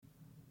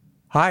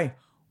Hi,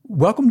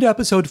 welcome to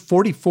episode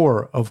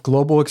 44 of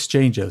Global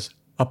Exchanges,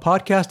 a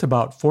podcast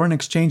about foreign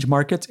exchange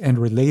markets and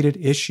related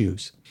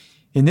issues.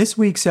 In this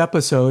week's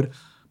episode,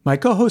 my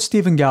co-host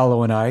Stephen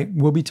Gallo and I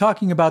will be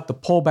talking about the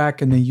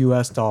pullback in the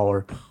US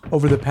dollar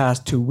over the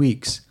past 2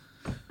 weeks.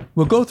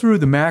 We'll go through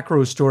the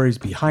macro stories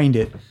behind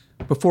it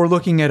before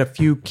looking at a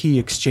few key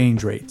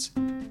exchange rates.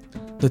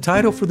 The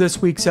title for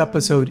this week's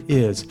episode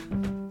is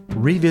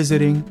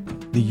Revisiting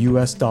the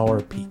US Dollar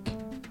Peak.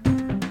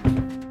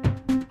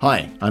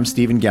 Hi, I'm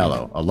Stephen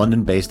Gallo, a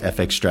London-based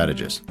FX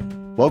strategist.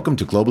 Welcome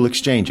to Global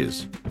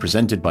Exchanges,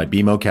 presented by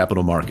BMO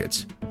Capital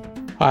Markets.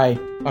 Hi,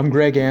 I'm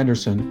Greg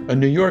Anderson, a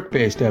New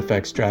York-based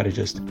FX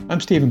strategist. I'm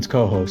Stephen's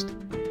co-host.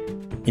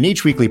 In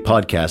each weekly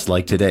podcast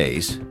like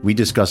today's, we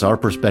discuss our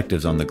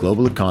perspectives on the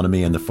global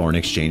economy and the foreign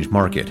exchange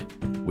market.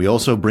 We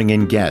also bring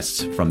in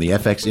guests from the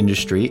FX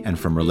industry and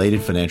from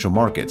related financial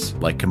markets,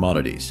 like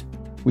commodities.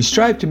 We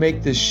strive to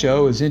make this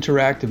show as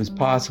interactive as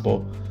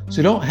possible,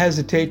 so don't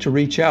hesitate to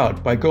reach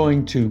out by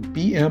going to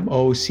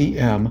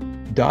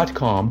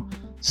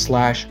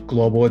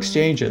bmocm.com/global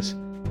exchanges.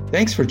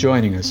 Thanks for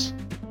joining us.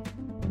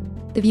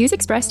 The views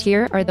expressed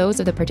here are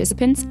those of the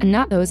participants and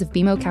not those of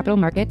BMO Capital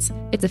Markets,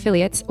 its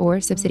affiliates, or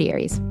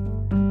subsidiaries.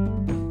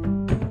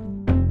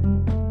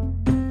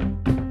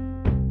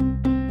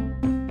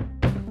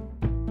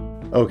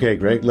 Okay,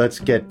 Greg, let's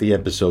get the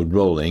episode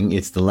rolling.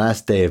 It's the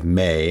last day of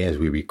May as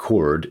we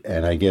record,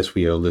 and I guess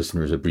we owe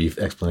listeners a brief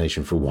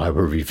explanation for why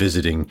we're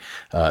revisiting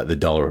the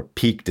dollar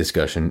peak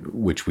discussion,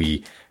 which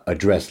we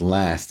addressed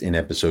last in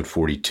episode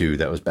 42.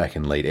 That was back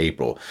in late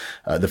April.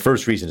 The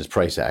first reason is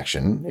price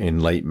action in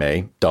late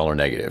May, dollar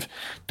negative.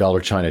 Dollar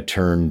China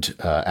turned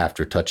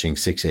after touching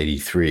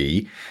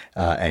 683,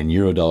 and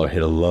euro dollar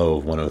hit a low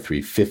of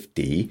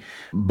 103.50,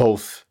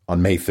 both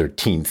on May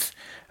 13th.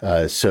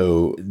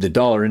 So the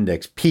dollar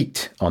index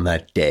peaked on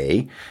that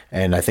day.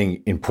 And I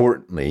think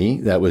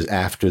importantly, that was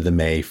after the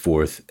May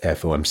 4th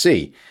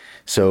FOMC.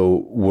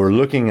 So we're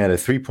looking at a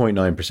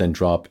 3.9%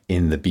 drop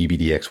in the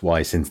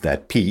BBDXY since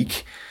that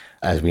peak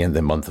as we end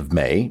the month of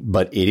May,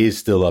 but it is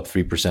still up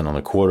 3% on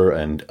the quarter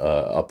and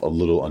up a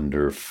little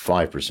under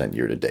 5%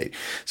 year to date.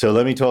 So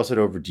let me toss it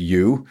over to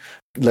you.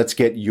 Let's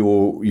get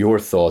your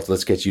thoughts.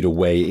 Let's get you to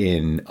weigh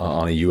in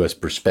on a U.S.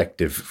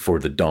 perspective for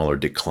the dollar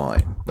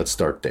decline. Let's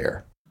start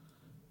there.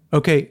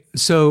 Okay,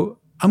 so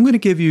I'm going to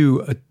give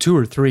you 2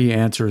 or 3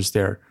 answers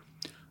there.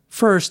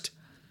 First,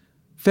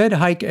 Fed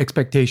hike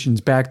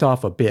expectations backed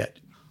off a bit.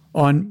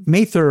 On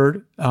May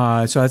 3rd,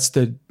 so that's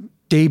the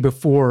day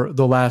before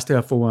the last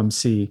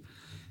FOMC,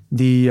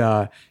 the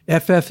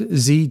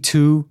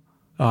FFZ2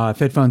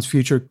 Fed Funds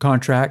Future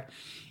contract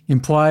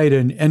implied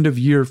an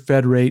end-of-year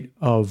Fed rate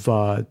of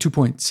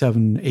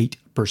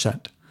 2.78%.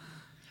 And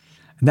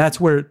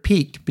that's where it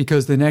peaked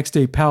because the next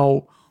day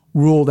Powell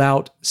ruled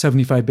out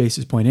 75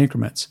 basis point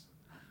increments.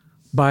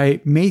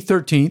 By May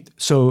 13th,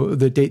 so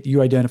the date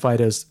you identified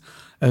as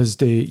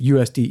the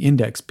USD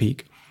index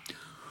peak,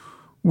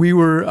 we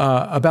were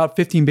about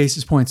 15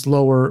 basis points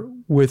lower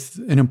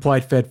with an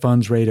implied Fed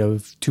funds rate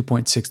of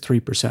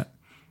 2.63%.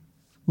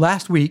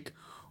 Last week,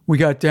 we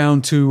got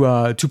down to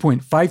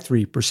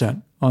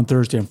 2.53% on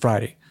Thursday and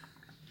Friday.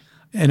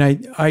 And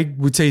I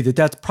would say that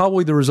that's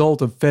probably the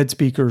result of Fed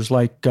speakers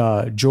like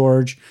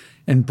George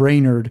and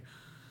Brainerd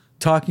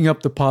talking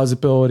up the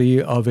possibility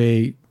of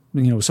a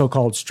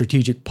so-called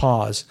strategic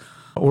pause,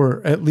 or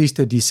at least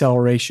a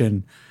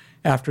deceleration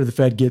after the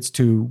Fed gets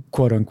to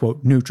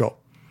quote-unquote neutral.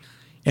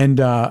 And,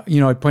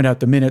 I point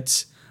out the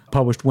minutes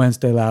published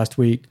Wednesday last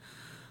week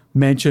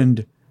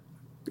mentioned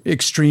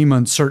extreme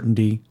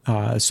uncertainty,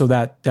 so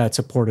that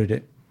supported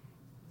it.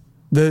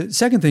 The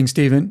second thing,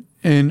 Stephen,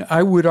 and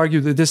I would argue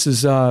that this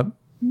is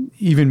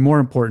even more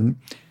important,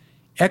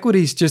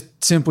 equities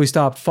just simply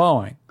stopped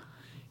falling.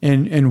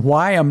 And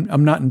why,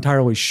 I'm not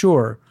entirely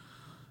sure.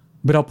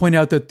 But I'll point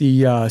out that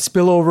the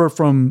spillover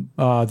from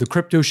the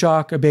crypto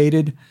shock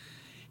abated,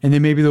 and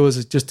then maybe there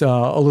was just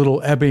a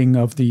little ebbing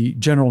of the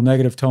general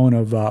negative tone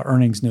of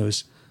earnings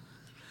news.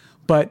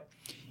 But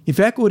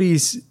if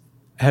equities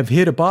have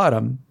hit a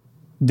bottom,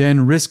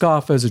 then risk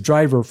off as a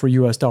driver for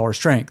U.S. dollar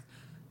strength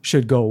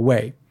should go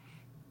away.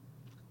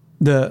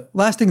 The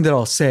last thing that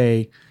I'll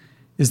say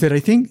is that I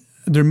think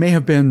there may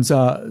have been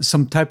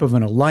some type of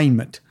an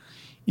alignment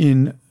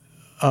in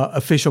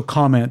official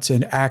comments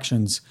and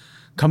actions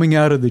coming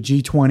out of the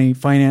G20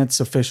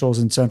 finance officials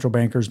and central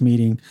bankers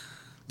meeting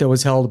that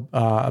was held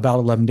about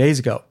 11 days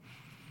ago.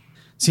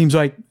 Seems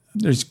like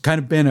there's kind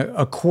of been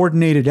a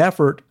coordinated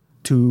effort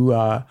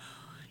to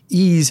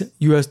ease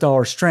U.S.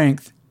 dollar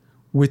strength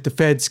with the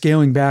Fed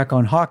scaling back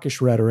on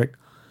hawkish rhetoric,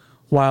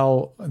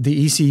 while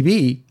the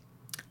ECB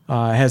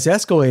has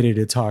escalated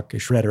its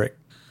hawkish rhetoric.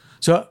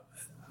 So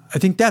I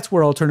think that's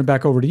where I'll turn it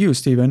back over to you,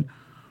 Stephen.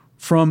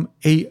 From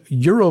a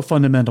Euro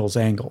fundamentals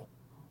angle,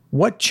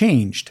 what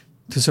changed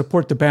to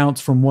support the bounce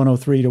from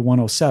 103 to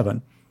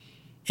 107?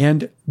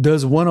 And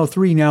does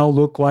 103 now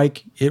look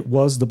like it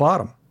was the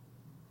bottom?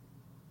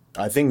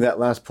 I think that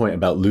last point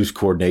about loose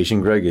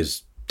coordination, Greg,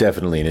 is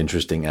definitely an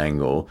interesting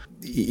angle.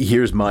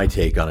 Here's my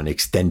take on an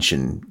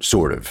extension,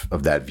 sort of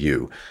that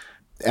view.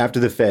 After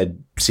the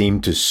Fed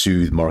seemed to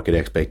soothe market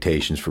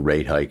expectations for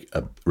rate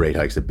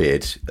hikes a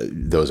bit,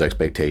 those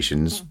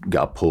expectations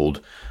got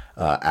pulled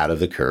out of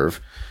the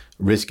curve.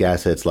 Risk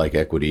assets like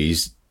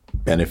equities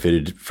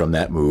benefited from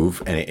that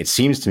move. And it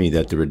seems to me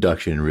that the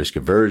reduction in risk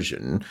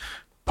aversion,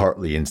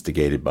 partly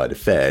instigated by the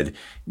Fed,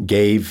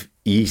 gave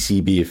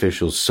ECB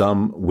officials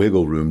some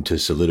wiggle room to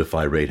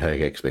solidify rate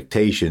hike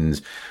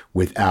expectations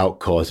without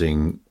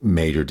causing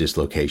major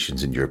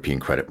dislocations in European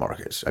credit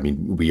markets. I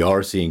mean, we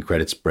are seeing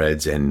credit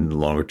spreads and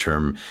longer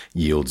term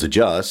yields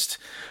adjust,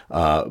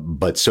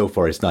 but so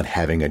far it's not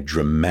having a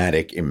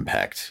dramatic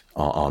impact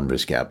on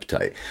risk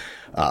appetite.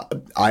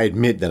 I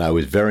admit that I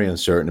was very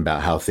uncertain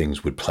about how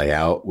things would play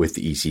out with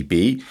the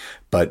ECB,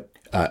 but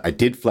I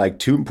did flag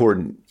two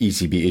important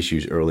ECB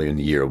issues earlier in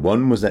the year.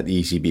 One was that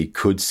the ECB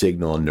could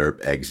signal a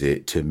NIRP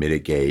exit to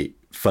mitigate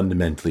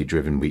fundamentally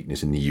driven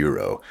weakness in the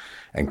euro.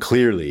 And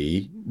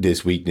clearly,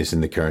 this weakness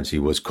in the currency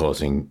was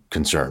causing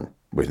concern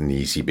within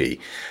the ECB.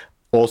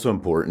 Also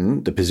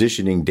important, the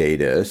positioning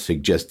data has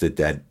suggested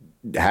that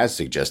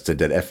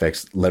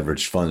FX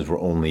leveraged funds were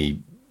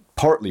only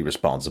partly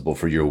responsible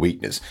for euro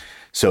weakness.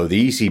 So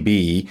the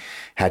ECB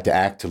had to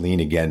act to lean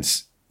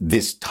against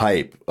this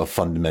type of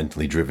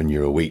fundamentally driven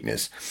euro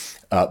weakness.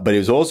 But it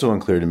was also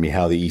unclear to me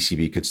how the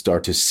ECB could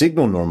start to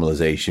signal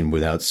normalization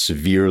without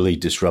severely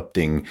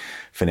disrupting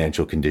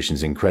financial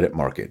conditions in credit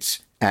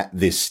markets at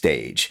this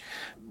stage.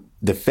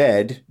 The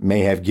Fed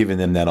may have given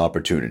them that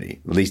opportunity.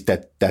 At least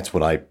that's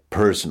what I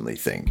personally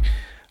think.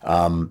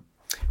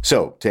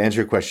 So to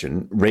answer your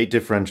question, rate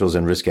differentials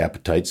and risk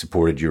appetite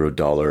supported euro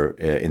dollar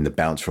in the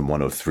bounce from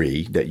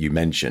 103 that you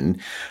mentioned.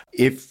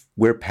 If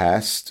we're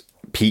past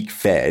peak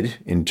Fed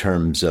in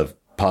terms of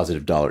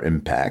positive dollar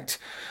impact,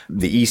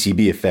 the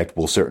ECB effect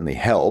will certainly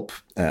help.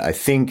 I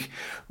think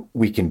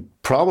we can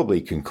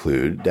probably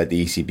conclude that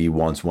the ECB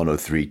wants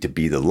 103 to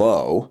be the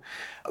low,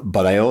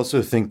 but I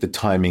also think the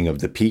timing of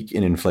the peak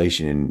in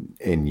inflation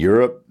in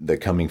Europe, the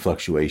coming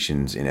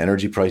fluctuations in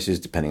energy prices,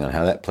 depending on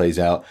how that plays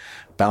out,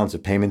 balance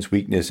of payments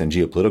weakness and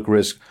geopolitical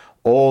risk,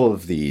 all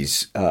of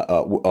these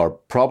are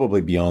probably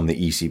beyond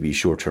the ECB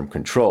short-term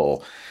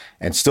control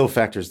and still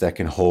factors that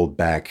can hold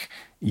back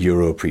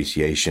euro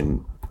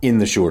appreciation in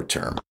the short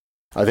term.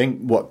 I think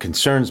what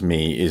concerns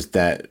me is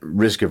that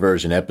risk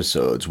aversion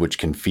episodes, which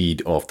can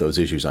feed off those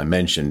issues I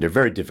mentioned, are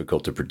very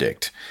difficult to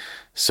predict.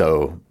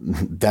 So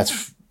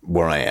that's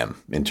where I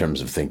am in terms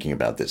of thinking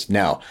about this.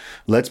 Now,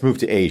 let's move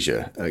to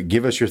Asia.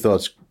 Give us your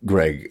thoughts,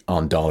 Greg,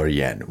 on dollar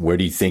yen. Where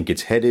do you think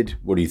it's headed?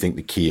 What do you think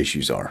the key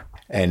issues are?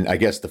 And I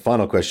guess the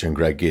final question,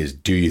 Greg, is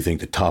do you think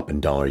the top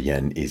in dollar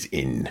yen is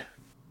in?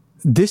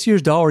 This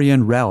year's dollar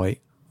yen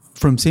rally,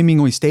 from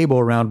seemingly stable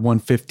around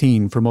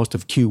 115 for most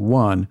of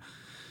Q1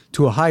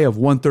 to a high of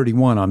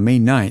 131 on May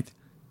 9th.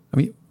 I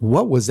mean,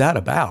 what was that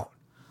about?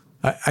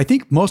 I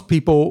think most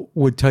people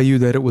would tell you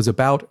that it was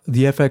about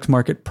the FX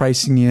market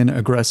pricing in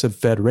aggressive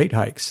Fed rate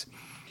hikes.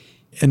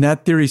 And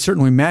that theory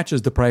certainly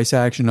matches the price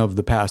action of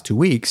the past 2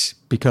 weeks,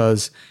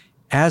 because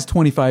as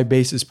 25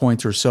 basis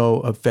points or so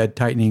of Fed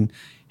tightening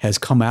has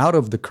come out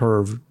of the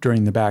curve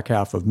during the back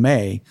half of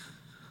May,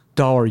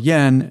 dollar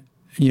yen,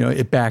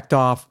 it backed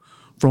off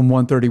from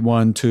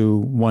 131 to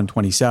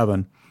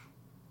 127.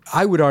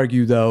 I would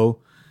argue, though,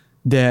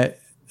 that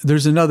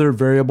there's another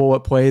variable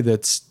at play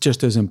that's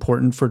just as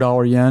important for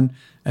dollar yen,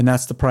 and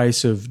that's the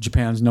price of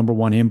Japan's number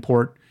one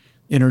import,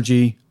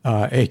 energy,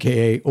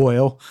 aka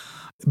oil.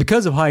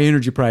 Because of high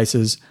energy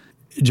prices,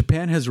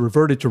 Japan has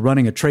reverted to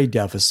running a trade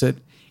deficit,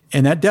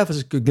 and that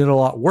deficit could get a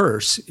lot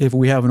worse if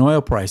we have an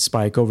oil price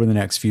spike over the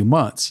next few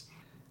months.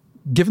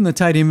 Given the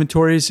tight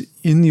inventories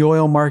in the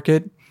oil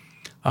market,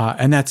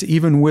 and that's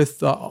even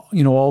with all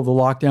the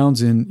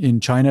lockdowns in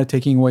China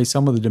taking away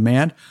some of the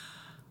demand,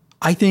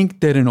 I think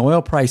that an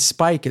oil price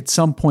spike at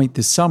some point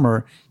this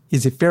summer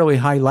is a fairly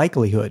high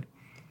likelihood.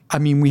 I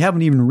mean, we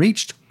haven't even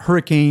reached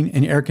hurricane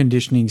and air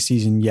conditioning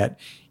season yet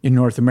in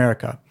North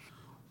America.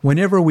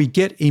 Whenever we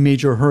get a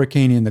major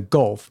hurricane in the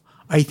Gulf,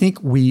 I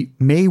think we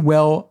may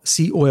well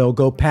see oil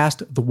go past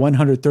the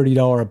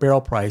 $130 a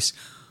barrel price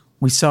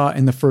we saw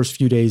in the first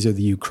few days of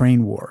the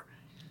Ukraine war.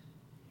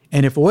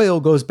 And if oil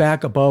goes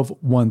back above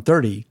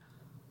 130,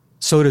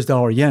 so does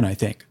dollar yen, I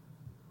think.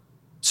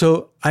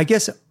 So I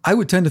guess I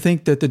would tend to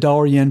think that the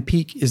dollar yen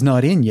peak is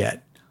not in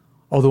yet,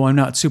 although I'm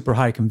not super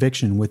high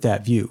conviction with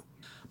that view.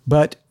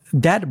 But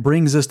that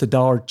brings us to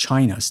dollar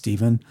China,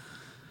 Stephen.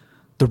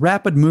 The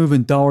rapid move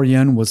in dollar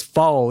yen was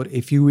followed a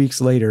few weeks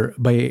later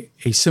by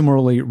a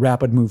similarly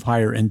rapid move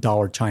higher in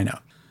dollar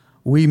China.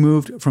 We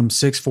moved from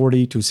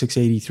 640 to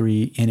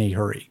 683 in a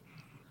hurry.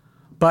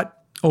 But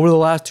over the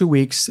last 2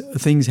 weeks,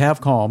 things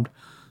have calmed.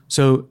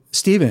 So,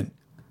 Stephen,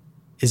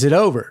 is it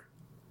over?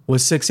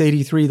 Was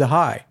 683 the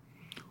high?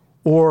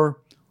 Or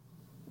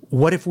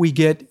what if we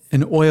get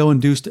an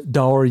oil-induced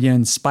dollar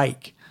yen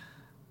spike?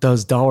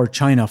 Does dollar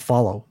China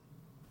follow?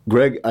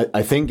 Greg,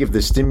 I think if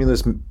the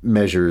stimulus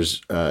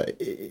measures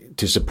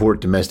to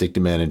support domestic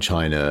demand in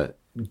China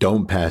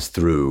don't pass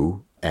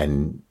through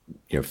and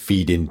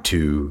feed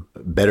into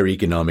better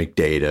economic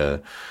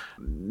data,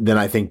 then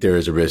I think there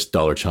is a risk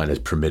dollar China is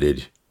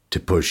permitted to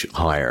push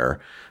higher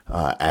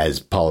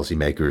as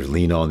policymakers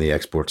lean on the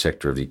export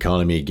sector of the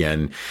economy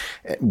again,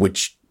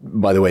 which,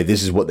 by the way,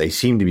 this is what they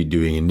seem to be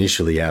doing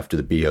initially after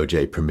the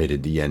BOJ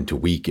permitted the yen to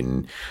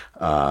weaken,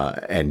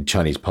 and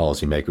Chinese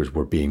policymakers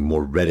were being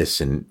more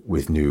reticent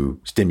with new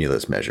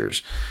stimulus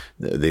measures.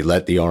 They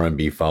let the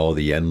RMB follow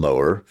the yen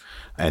lower,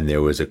 and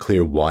there was a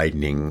clear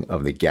widening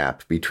of the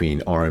gap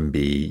between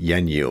RMB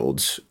yen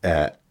yields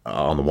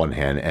on the one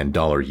hand and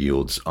dollar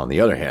yields on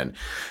the other hand.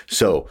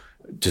 So,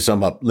 to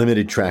sum up,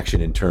 limited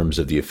traction in terms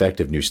of the effect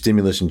of new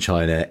stimulus in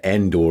China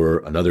and or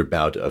another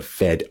bout of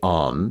Fed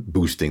on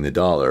boosting the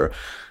dollar.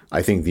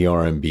 I think the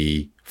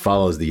RMB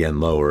follows the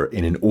yen lower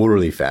in an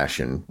orderly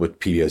fashion, with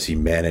PBOC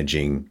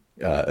managing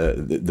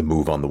the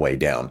move on the way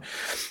down.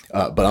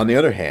 But on the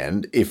other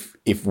hand,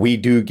 if we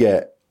do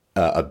get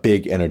a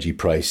big energy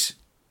price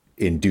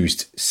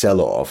induced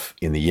sell-off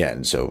in the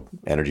yen, so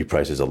energy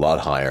prices a lot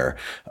higher,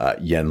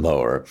 yen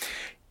lower,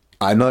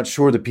 I'm not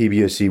sure the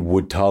PBOC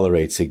would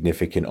tolerate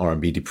significant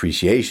RMB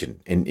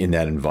depreciation in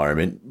that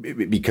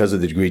environment because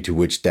of the degree to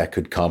which that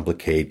could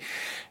complicate,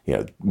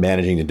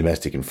 managing the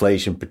domestic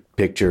inflation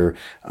picture,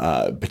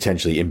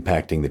 potentially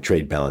impacting the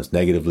trade balance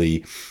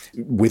negatively.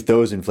 With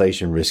those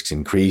inflation risks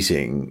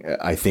increasing,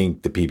 I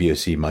think the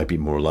PBOC might be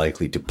more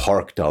likely to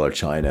park dollar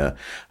China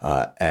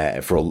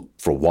for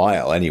a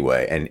while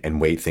anyway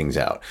and wait things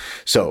out.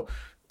 So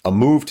a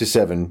move to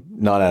 7,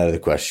 not out of the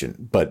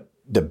question, but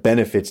the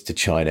benefits to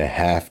China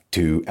have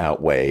to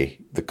outweigh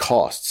the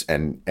costs.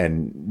 And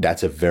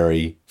that's a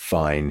very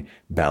fine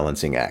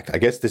balancing act. I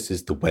guess this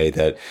is the way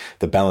that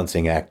the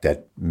balancing act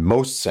that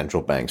most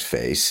central banks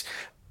face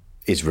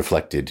is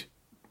reflected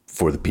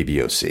for the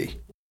PBOC.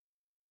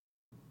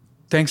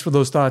 Thanks for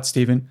those thoughts,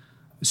 Stephen.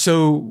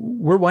 So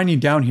we're winding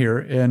down here.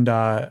 And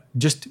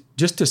just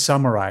to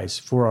summarize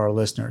for our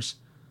listeners,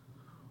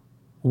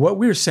 what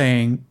we're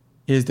saying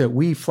is that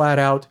we flat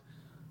out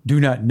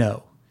do not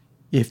know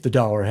if the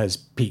dollar has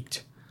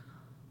peaked.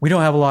 We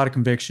don't have a lot of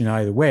conviction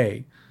either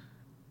way.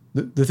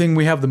 The thing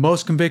we have the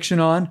most conviction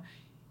on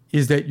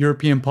is that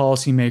European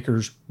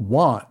policymakers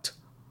want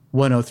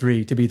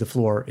 103 to be the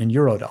floor in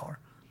Eurodollar.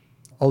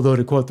 Although,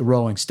 to quote the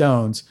Rolling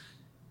Stones,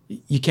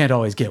 you can't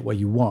always get what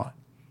you want.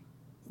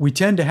 We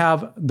tend to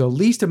have the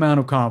least amount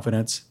of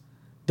confidence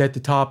that the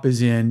top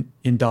is in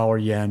dollar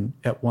yen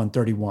at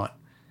 131.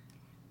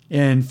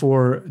 And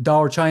for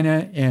dollar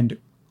China and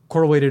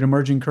correlated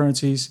emerging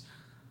currencies,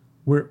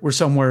 we're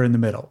somewhere in the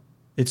middle.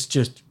 It's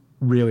just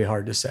really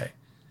hard to say.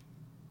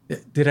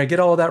 Did I get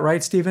all of that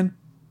right, Stephen?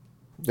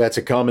 That's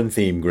a common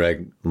theme,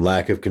 Greg.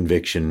 Lack of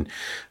conviction.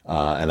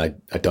 And I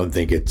don't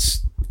think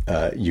it's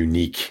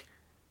unique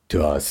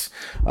to us.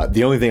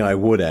 The only thing I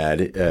would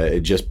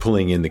add, just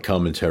pulling in the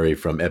commentary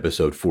from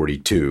episode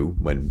 42,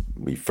 when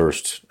we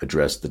first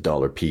addressed the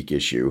dollar peak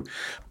issue,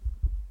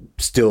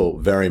 still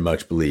very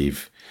much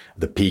believe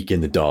the peak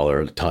in the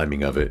dollar, the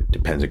timing of it,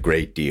 depends a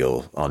great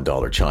deal on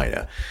dollar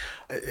China.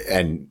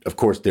 And of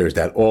course, there's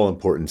that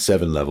all-important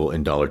 7 level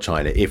in dollar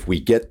China. If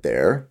we get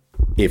there,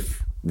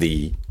 if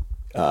the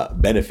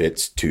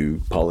benefits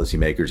to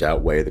policymakers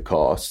outweigh the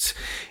costs,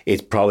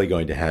 it's probably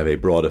going to have a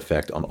broad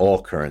effect on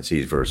all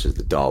currencies versus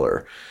the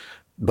dollar.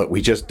 But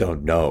we just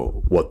don't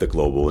know what the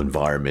global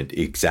environment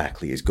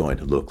exactly is going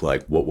to look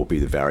like. What will be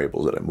the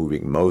variables that are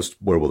moving most?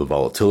 Where will the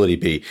volatility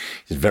be?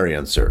 It's very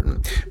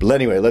uncertain. But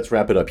anyway, let's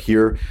wrap it up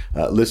here.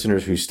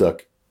 Listeners who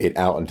stuck it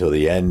out until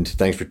the end,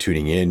 thanks for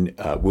tuning in.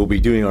 We'll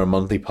be doing our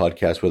monthly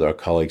podcast with our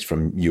colleagues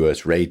from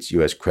U.S. Rates,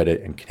 U.S.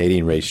 Credit, and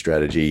Canadian Rate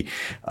Strategy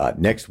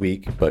next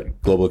week,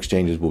 but Global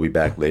Exchanges will be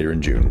back later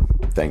in June.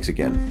 Thanks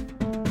again.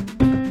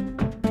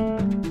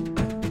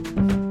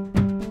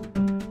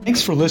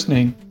 Thanks for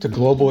listening to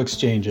Global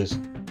Exchanges.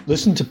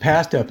 Listen to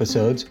past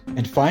episodes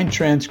and find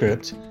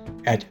transcripts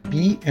at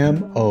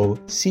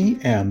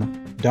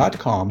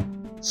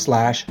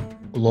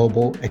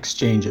bmocm.com/global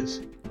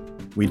exchanges.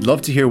 We'd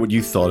love to hear what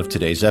you thought of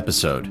today's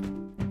episode.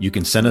 You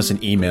can send us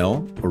an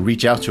email or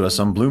reach out to us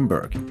on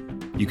Bloomberg.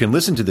 You can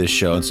listen to this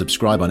show and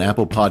subscribe on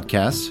Apple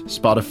Podcasts,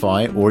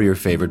 Spotify, or your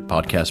favorite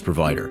podcast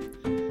provider.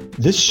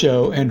 This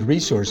show and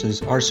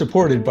resources are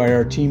supported by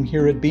our team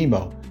here at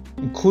BMO,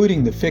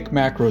 including the FIC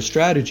Macro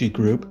Strategy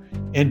Group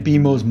and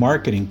BMO's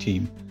marketing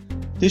team.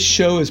 This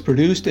show is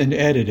produced and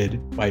edited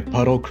by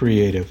Puddle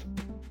Creative.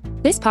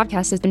 This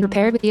podcast has been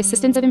prepared with the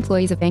assistance of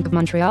employees of Bank of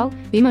Montreal,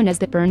 BMO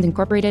Nesbitt Burns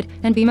Incorporated,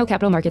 and BMO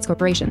Capital Markets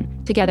Corporation.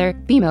 Together,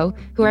 BMO,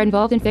 who are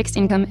involved in fixed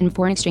income and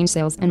foreign exchange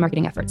sales and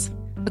marketing efforts.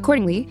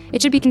 Accordingly,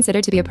 it should be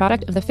considered to be a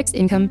product of the fixed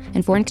income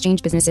and foreign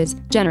exchange businesses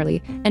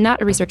generally, and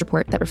not a research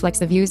report that reflects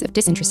the views of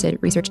disinterested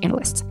research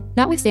analysts.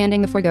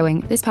 Notwithstanding the foregoing,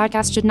 this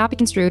podcast should not be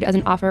construed as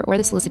an offer or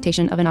the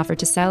solicitation of an offer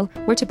to sell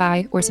or to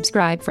buy or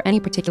subscribe for any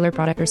particular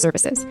product or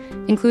services,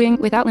 including,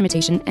 without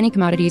limitation, any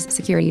commodities,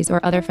 securities, or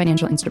other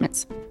financial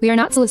instruments. We are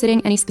not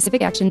soliciting any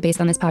specific action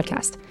based on this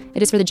podcast.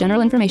 It is for the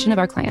general information of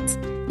our clients.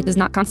 It does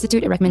not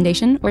constitute a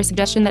recommendation or a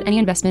suggestion that any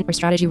investment or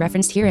strategy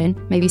referenced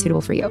herein may be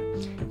suitable for you.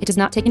 It does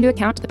not take into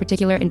account the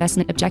particular particular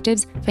investment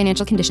objectives,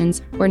 financial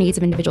conditions, or needs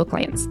of individual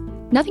clients.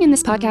 Nothing in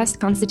this podcast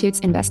constitutes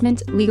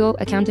investment, legal,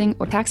 accounting,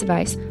 or tax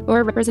advice,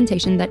 or a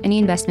representation that any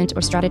investment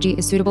or strategy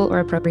is suitable or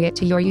appropriate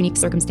to your unique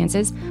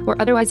circumstances, or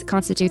otherwise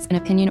constitutes an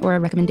opinion or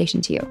a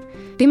recommendation to you.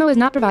 BMO is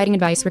not providing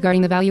advice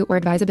regarding the value or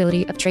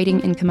advisability of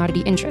trading in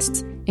commodity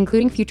interests,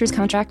 including futures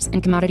contracts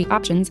and commodity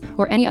options,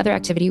 or any other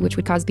activity which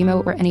would cause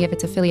BMO or any of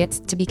its affiliates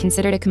to be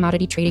considered a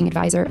commodity trading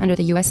advisor under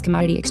the U.S.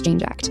 Commodity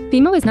Exchange Act.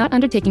 BMO is not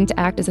undertaking to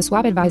act as a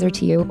swap advisor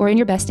to you or in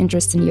your best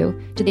interests in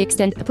you. To the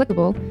extent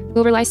applicable,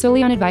 will rely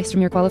solely on advice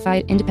from your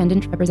qualified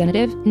independent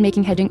representative in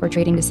making hedging or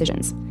trading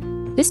decisions.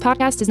 This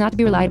podcast is not to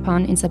be relied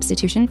upon in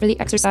substitution for the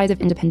exercise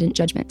of independent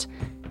judgment.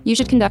 You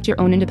should conduct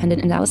your own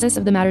independent analysis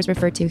of the matters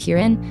referred to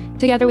herein,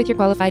 together with your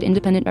qualified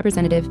independent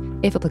representative,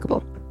 if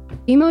applicable.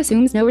 BMO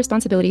assumes no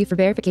responsibility for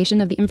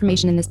verification of the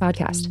information in this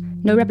podcast.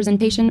 No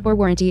representation or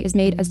warranty is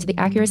made as to the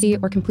accuracy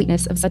or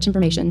completeness of such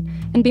information,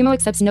 and BMO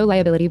accepts no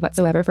liability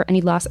whatsoever for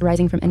any loss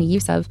arising from any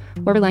use of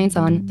or reliance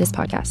on this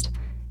podcast.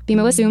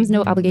 BMO assumes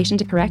no obligation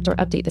to correct or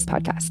update this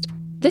podcast.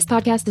 This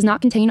podcast does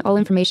not contain all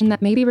information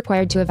that may be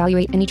required to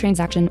evaluate any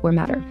transaction or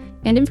matter,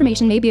 and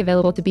information may be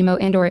available to BMO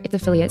and/or its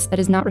affiliates that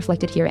is not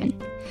reflected herein.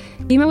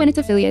 BMO and its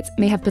affiliates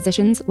may have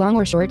positions, long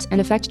or short,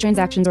 and affect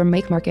transactions or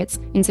make markets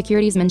in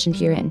securities mentioned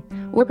herein,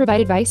 or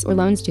provide advice or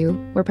loans to,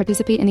 or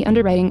participate in the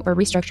underwriting or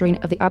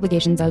restructuring of the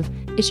obligations of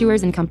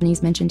issuers and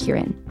companies mentioned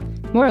herein.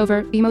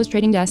 Moreover, BMO's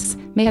trading desks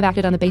may have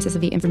acted on the basis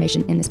of the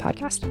information in this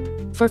podcast.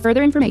 For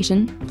further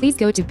information, please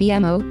go to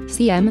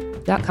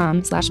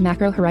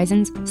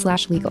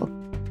bmocm.com/macrohorizons/legal.